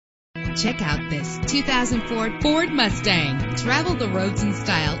Check out this 2004 Ford Mustang. Travel the roads in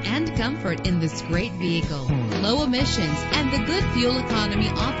style and comfort in this great vehicle. Low emissions and the good fuel economy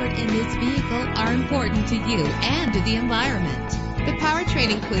offered in this vehicle are important to you and to the environment. The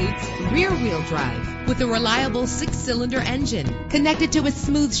powertrain includes rear-wheel drive with a reliable 6-cylinder engine connected to a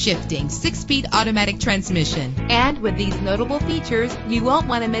smooth shifting 6-speed automatic transmission. And with these notable features, you won't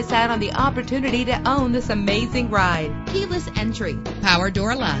want to miss out on the opportunity to own this amazing ride. Keyless entry, power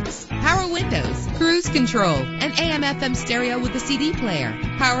door locks, power windows, cruise control, an AM/FM stereo with a CD player,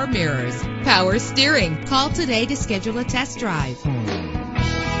 power mirrors, power steering. Call today to schedule a test drive.